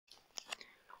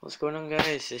What's going on,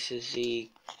 guys? This is the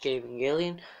Gaming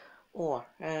Alien, or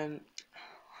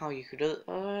how you could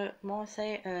more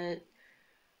say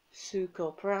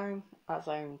Suco Prime, as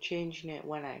I'm changing it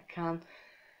when I can.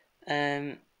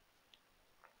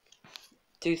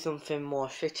 Do something more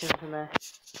fitting for me.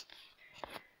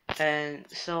 And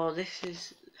so this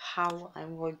is how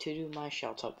I'm going to do my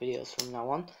shoutout videos from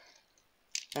now on.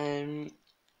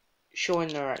 Showing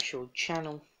their actual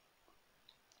channel.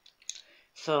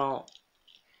 So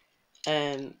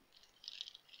as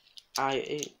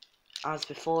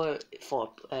before,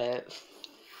 for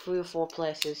 3 or 4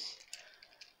 places,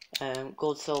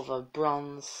 gold, silver,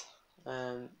 bronze,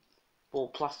 well,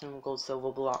 platinum, gold,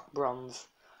 silver, bronze,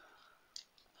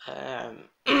 and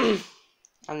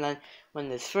then when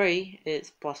there's 3,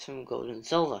 it's platinum, gold, and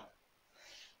silver.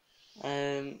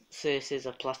 So this is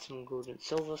a platinum, gold, and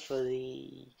silver for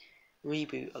the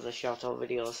reboot of the shoutout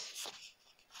videos.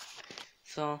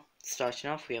 So starting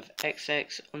off, we have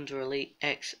XX Under Elite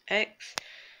XX,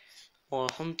 or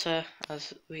Hunter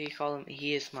as we call him.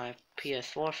 He is my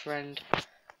PS4 friend,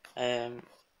 and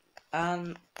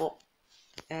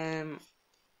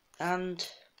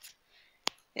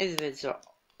his vids are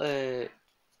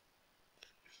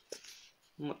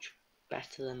much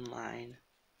better than mine.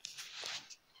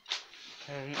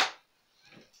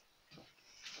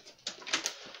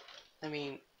 I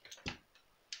mean,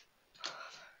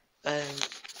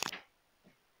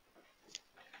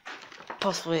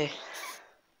 possibly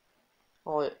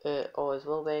always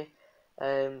will be.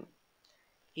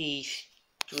 He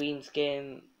streams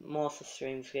most of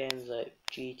streams games like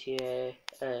GTA,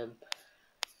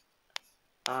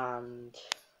 and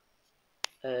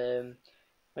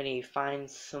when he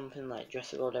finds something like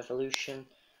Jurassic World Evolution,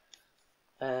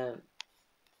 there's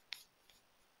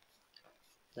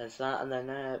that, and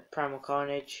then Primal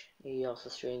Carnage, he also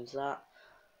streams that.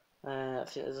 I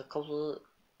think there's a couple of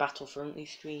Battlefront he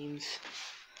streams.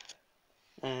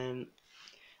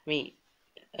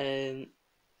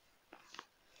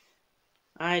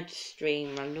 I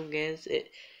stream random games.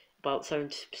 About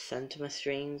 70% of my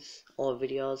streams or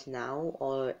videos now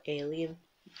are alien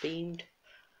themed.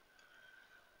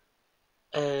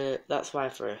 That's why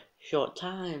for a short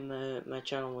time my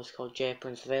channel was called J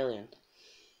Prince of Alien,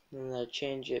 and I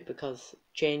changed it because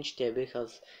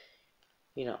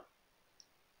you know.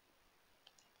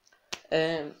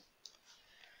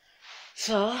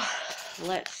 So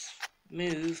let's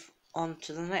move on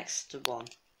to the next one.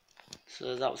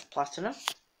 So that was platinum.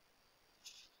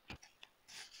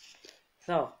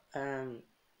 So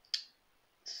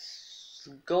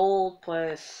gold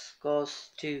place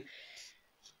goes to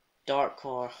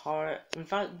Darkcore Horror. In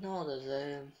fact, no,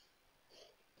 there's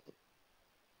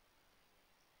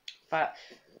but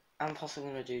I'm possibly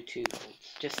gonna do 2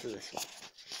 golds just for this one.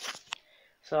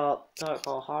 So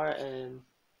Darkcore Horror,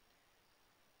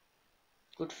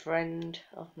 good friend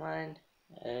of mine,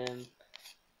 and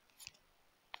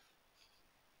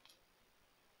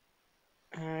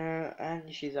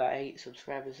she's at 8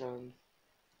 subscribers, and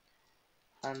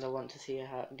I want to see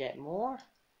her get more,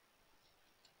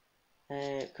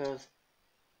 because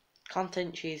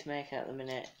content she's making at the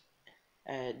minute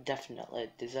definitely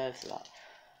deserves that.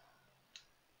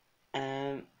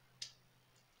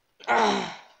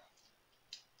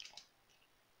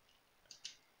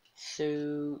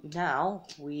 So now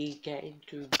we get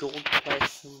into gold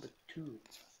place number 2.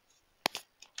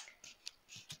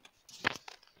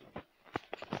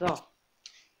 So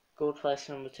gold place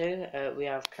number 2, we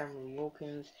have Cameron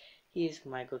Wilkins. He is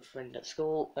my good friend at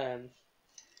school, and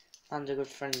a good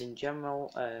friend in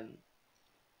general.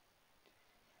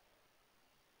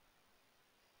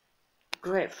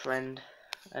 Great friend,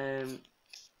 and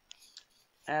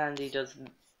he does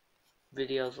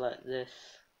videos like this.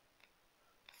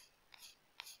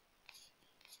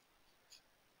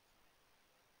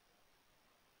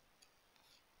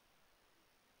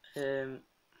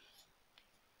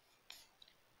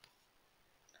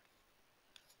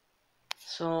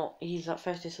 So he's at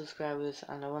 50 subscribers,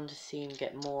 and I want to see him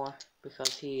get more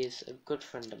because he is a good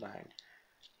friend of mine.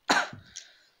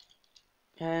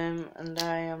 And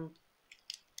I am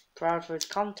proud for his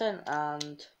content,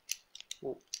 and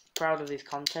proud of his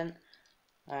content,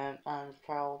 and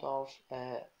proud of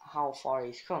how far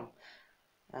he's come.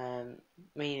 I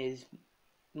mean, he's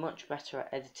much better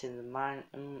at editing than mine,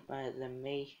 than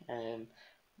me.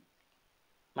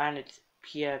 Mine is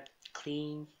pure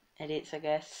clean edits, I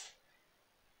guess.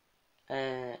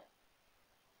 I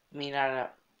mean, I don't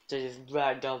have to just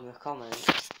write down the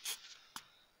comments.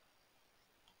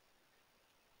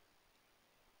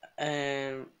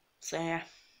 So yeah,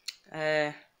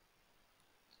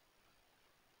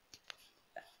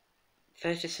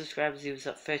 30 subscribers. He was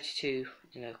at 32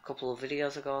 in a couple of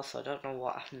videos ago, so I don't know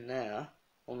what happened there,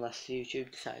 unless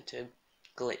YouTube decided to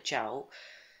glitch out.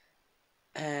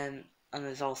 And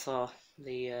there's also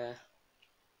the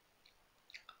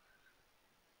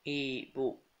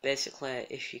well, basically,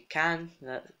 if you can,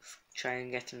 let's try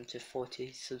and get him to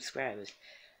 40 subscribers.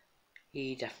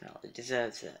 He definitely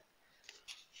deserves it.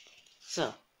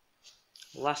 So,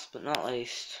 last but not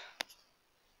least,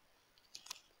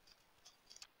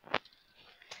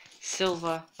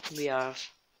 silver, we have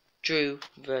Drew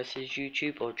versus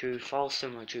YouTube, or Drew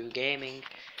Folsom, or Drew Gaming.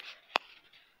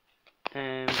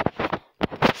 His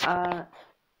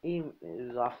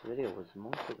last video was a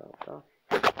month ago, so.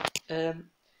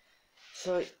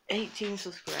 So 18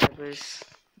 subscribers.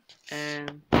 I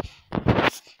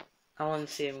want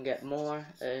to see him get more.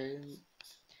 I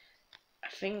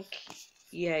think,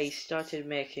 yeah, he started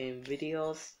making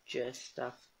videos just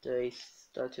after he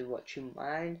started watching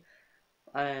mine.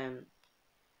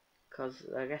 Cause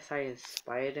I guess I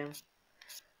inspired him.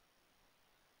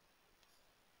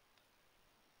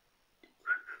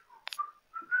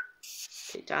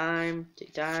 Take time,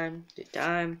 take time, take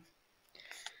time.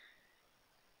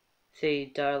 See,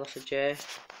 dial off a J.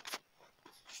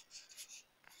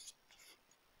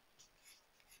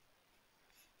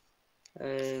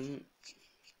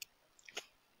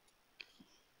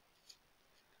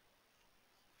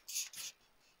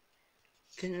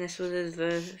 Think this was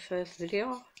his first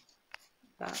video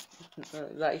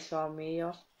that he saw me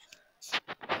of.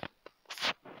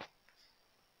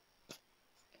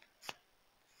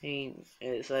 I mean,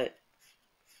 it's like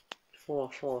 4,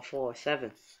 4, 4,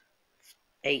 7,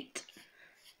 8,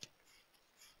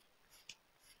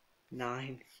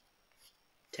 9,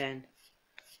 10.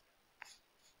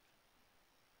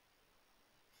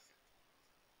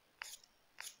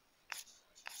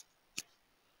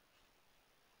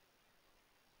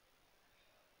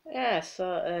 Yeah,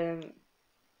 so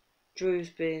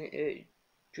Drew's an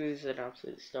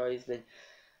absolute star.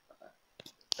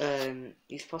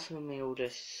 He's possibly my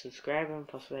oldest subscriber, and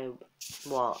possibly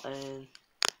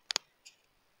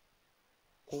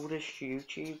oldest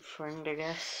YouTube friend, I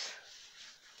guess,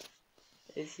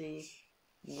 is the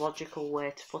logical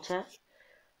way to put it,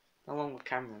 along with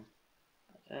Cameron.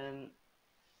 And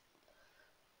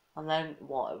then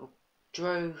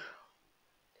Drew.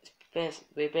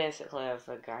 We basically have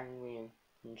a gang, me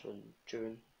and Drew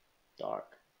and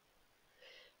Dark.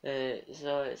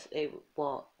 So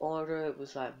order it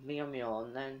was like me on my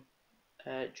own, then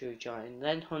Drew joined,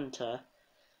 then Hunter,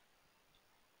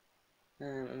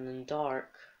 and then Dark,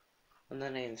 and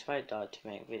then I inspired Dark to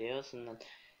make videos, and then,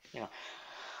 you know.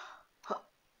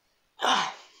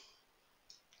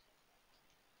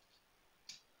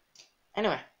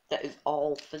 Anyway, that is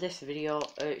all for this video,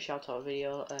 shout out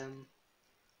video.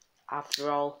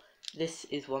 After all, this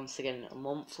is once again a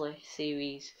monthly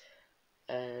series.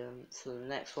 So the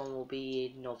next one will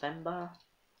be in November.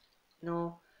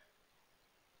 No,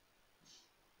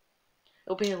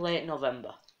 it'll be in late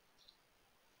November.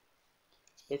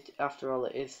 After all,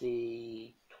 it is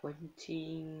the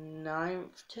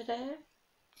 29th today.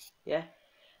 Yeah.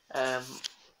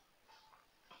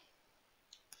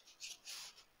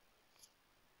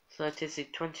 So it is the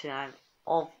 29th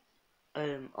of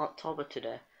October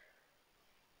today.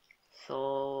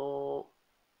 So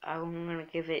I'm gonna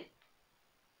give it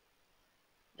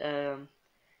to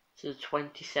the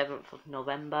 27th of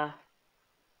November,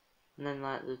 and then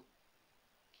like the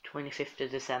 25th of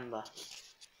December,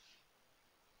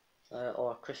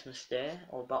 or Christmas Day,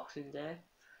 or Boxing Day.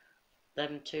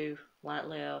 Them two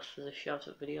likely are for the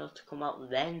shoutout videos to come out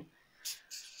then.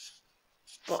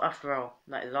 But after all,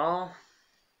 that is all.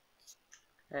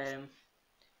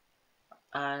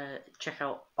 Check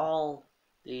out all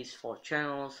these 4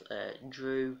 channels: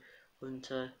 Drew,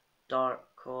 Hunter,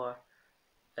 Darkcore,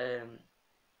 and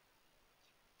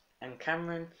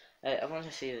Cameron. I want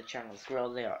to see the channels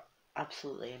grow. They are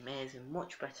absolutely amazing,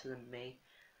 much better than me,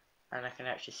 and I can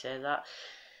actually say that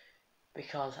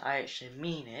because I actually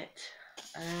mean it.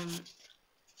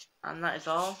 And that is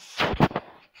all.